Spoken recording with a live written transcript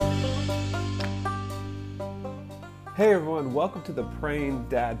Hey everyone, welcome to the Praying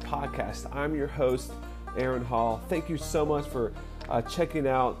Dad podcast. I'm your host, Aaron Hall. Thank you so much for checking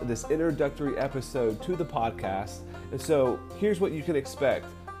out this introductory episode to the podcast. And so here's what you can expect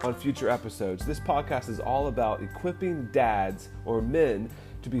on future episodes. This podcast is all about equipping dads or men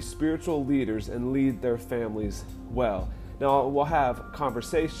to be spiritual leaders and lead their families well. Now we'll have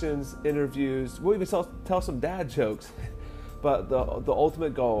conversations, interviews, we'll even tell some dad jokes, but the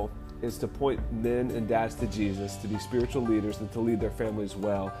ultimate goal is to point men and dads to Jesus, to be spiritual leaders and to lead their families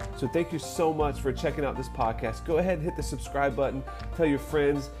well. So thank you so much for checking out this podcast. Go ahead and hit the subscribe button, tell your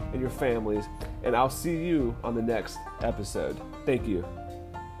friends and your families, and I'll see you on the next episode. Thank you.